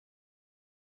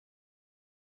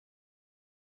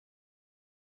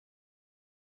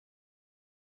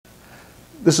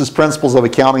This is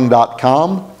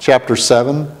principlesofaccounting.com, Chapter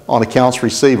 7 on accounts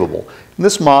receivable. In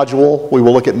this module, we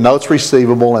will look at notes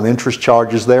receivable and interest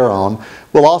charges thereon.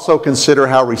 We'll also consider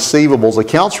how receivables,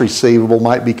 accounts receivable,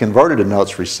 might be converted to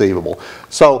notes receivable.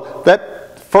 So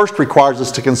that first requires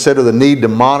us to consider the need to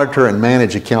monitor and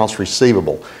manage accounts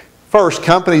receivable. First,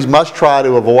 companies must try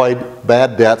to avoid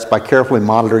bad debts by carefully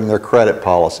monitoring their credit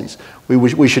policies.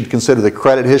 We should consider the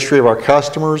credit history of our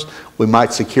customers. We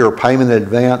might secure payment in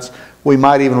advance. We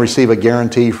might even receive a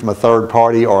guarantee from a third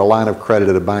party or a line of credit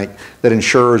at a bank that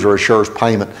ensures or assures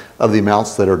payment of the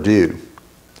amounts that are due.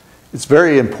 It's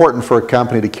very important for a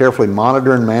company to carefully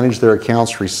monitor and manage their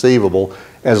accounts receivable,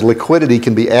 as liquidity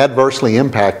can be adversely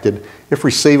impacted if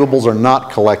receivables are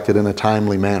not collected in a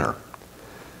timely manner.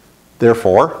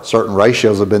 Therefore, certain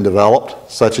ratios have been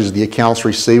developed, such as the accounts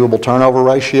receivable turnover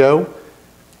ratio,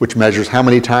 which measures how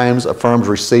many times a firm's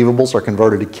receivables are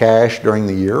converted to cash during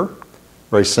the year.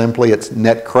 Very simply, it's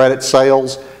net credit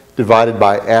sales divided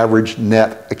by average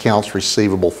net accounts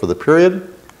receivable for the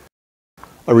period.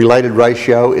 A related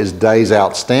ratio is days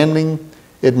outstanding.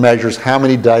 It measures how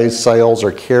many days sales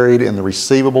are carried in the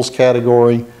receivables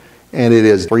category, and it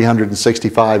is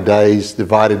 365 days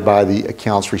divided by the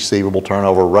accounts receivable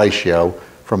turnover ratio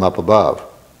from up above.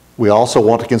 We also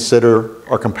want to consider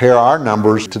or compare our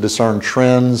numbers to discern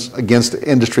trends against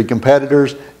industry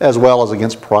competitors as well as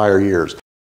against prior years.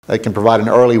 They can provide an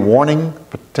early warning,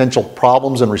 potential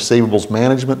problems in receivables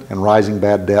management, and rising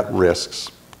bad debt risks.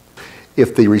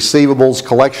 If the receivables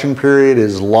collection period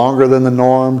is longer than the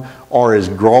norm or is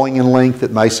growing in length,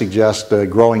 it may suggest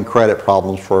growing credit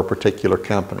problems for a particular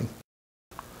company.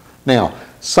 Now,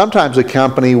 sometimes a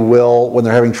company will, when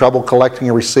they're having trouble collecting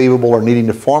a receivable or needing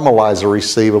to formalize a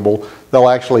receivable, they'll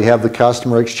actually have the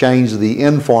customer exchange the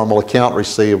informal account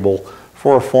receivable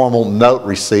for a formal note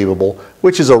receivable,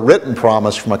 which is a written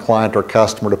promise from a client or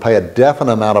customer to pay a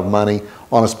definite amount of money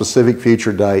on a specific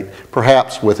future date,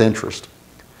 perhaps with interest.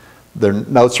 Their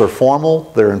notes are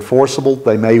formal, they're enforceable,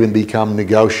 they may even become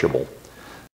negotiable.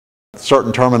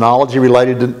 Certain terminology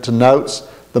related to notes: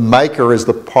 the maker is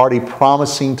the party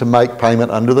promising to make payment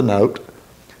under the note.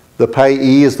 The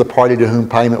payee is the party to whom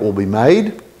payment will be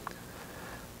made.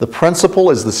 The principal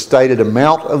is the stated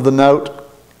amount of the note.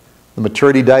 The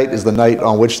maturity date is the date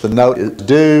on which the note is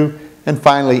due. And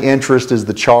finally, interest is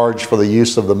the charge for the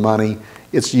use of the money.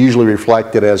 It's usually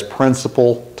reflected as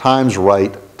principal times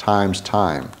rate times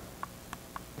time.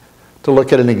 To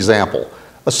look at an example,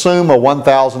 assume a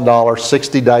 $1,000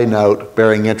 60-day note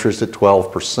bearing interest at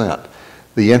 12%.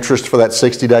 The interest for that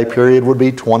 60-day period would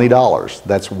be $20.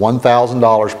 That's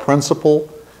 $1,000 principal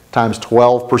times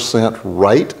 12%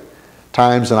 rate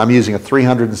times, and I'm using a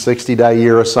 360-day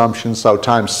year assumption, so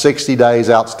times 60 days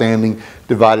outstanding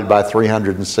divided by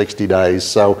 360 days.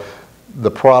 So the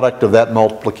product of that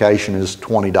multiplication is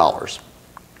 $20,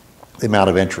 the amount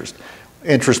of interest.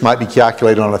 Interest might be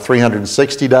calculated on a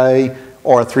 360-day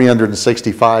or a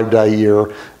 365-day year.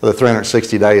 The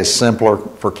 360-day is simpler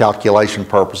for calculation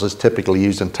purposes, typically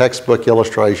used in textbook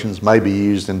illustrations, may be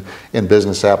used in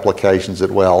business applications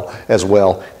as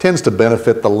well. Tends to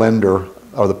benefit the lender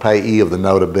or the payee of the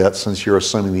note a bit, since you're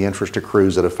assuming the interest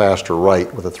accrues at a faster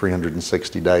rate with a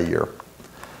 360-day year.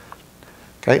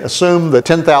 Okay, assume that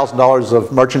 $10,000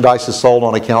 of merchandise is sold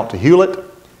on account to Hewlett.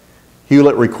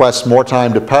 Hewlett requests more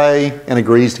time to pay and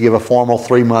agrees to give a formal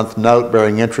 3-month note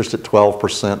bearing interest at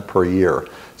 12% per year.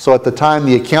 So at the time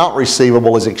the account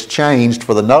receivable is exchanged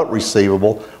for the note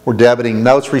receivable, we're debiting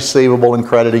notes receivable and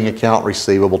crediting account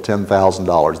receivable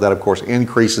 $10,000. That, of course,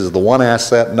 increases the one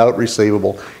asset, note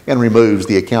receivable, and removes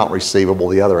the account receivable,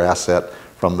 the other asset,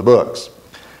 from the books.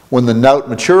 When the note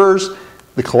matures,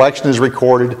 the collection is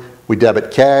recorded. We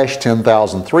debit cash,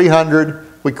 $10,300.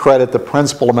 We credit the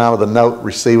principal amount of the note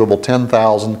receivable,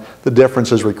 $10,000. The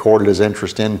difference is recorded as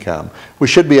interest income. We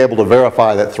should be able to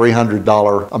verify that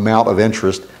 $300 amount of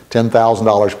interest,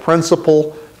 $10,000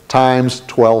 principal times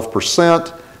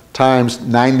 12% times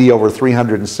 90 over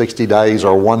 360 days,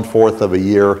 or 1/4 of a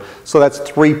year. So that's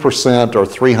 3% or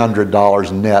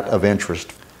 $300 net of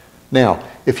interest. Now,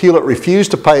 if Hewlett refused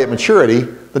to pay at maturity,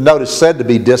 the note is said to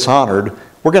be dishonored.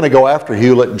 We're going to go after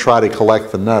Hewlett and try to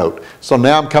collect the note. So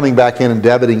now I'm coming back in and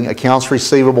debiting accounts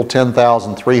receivable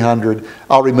 $10,300.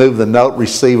 I'll remove the note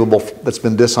receivable that's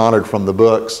been dishonored from the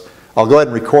books. I'll go ahead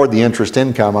and record the interest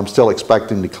income. I'm still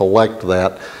expecting to collect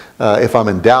that. If I'm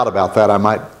in doubt about that, I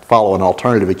might follow an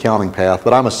alternative accounting path,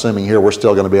 but I'm assuming here we're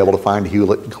still going to be able to find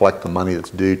Hewlett and collect the money that's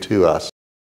due to us.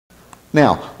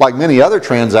 Now, like many other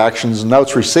transactions,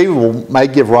 notes receivable may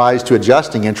give rise to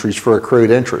adjusting entries for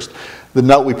accrued interest. The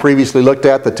note we previously looked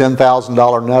at, the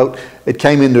 $10,000 note, it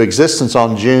came into existence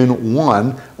on June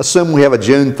 1. Assume we have a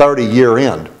June 30 year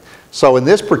end. So in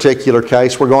this particular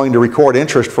case, we're going to record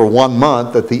interest for 1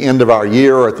 month at the end of our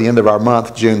year or at the end of our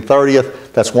month, June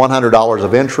 30th. That's $100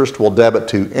 of interest. We'll debit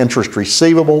to interest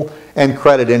receivable and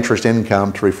credit interest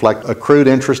income to reflect accrued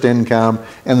interest income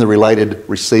and the related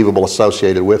receivable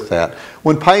associated with that.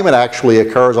 When payment actually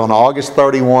occurs on August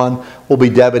 31, we'll be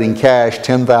debiting cash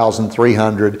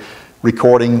 $10,300,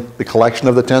 recording the collection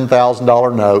of the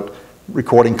 $10,000 note,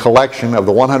 recording collection of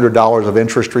the $100 of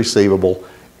interest receivable,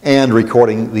 and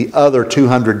recording the other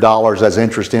 $200 as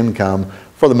interest income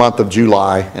for the month of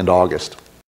July and August.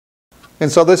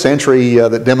 And so this entry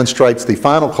that demonstrates the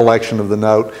final collection of the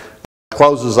note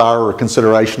closes our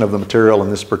consideration of the material in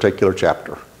this particular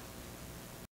chapter.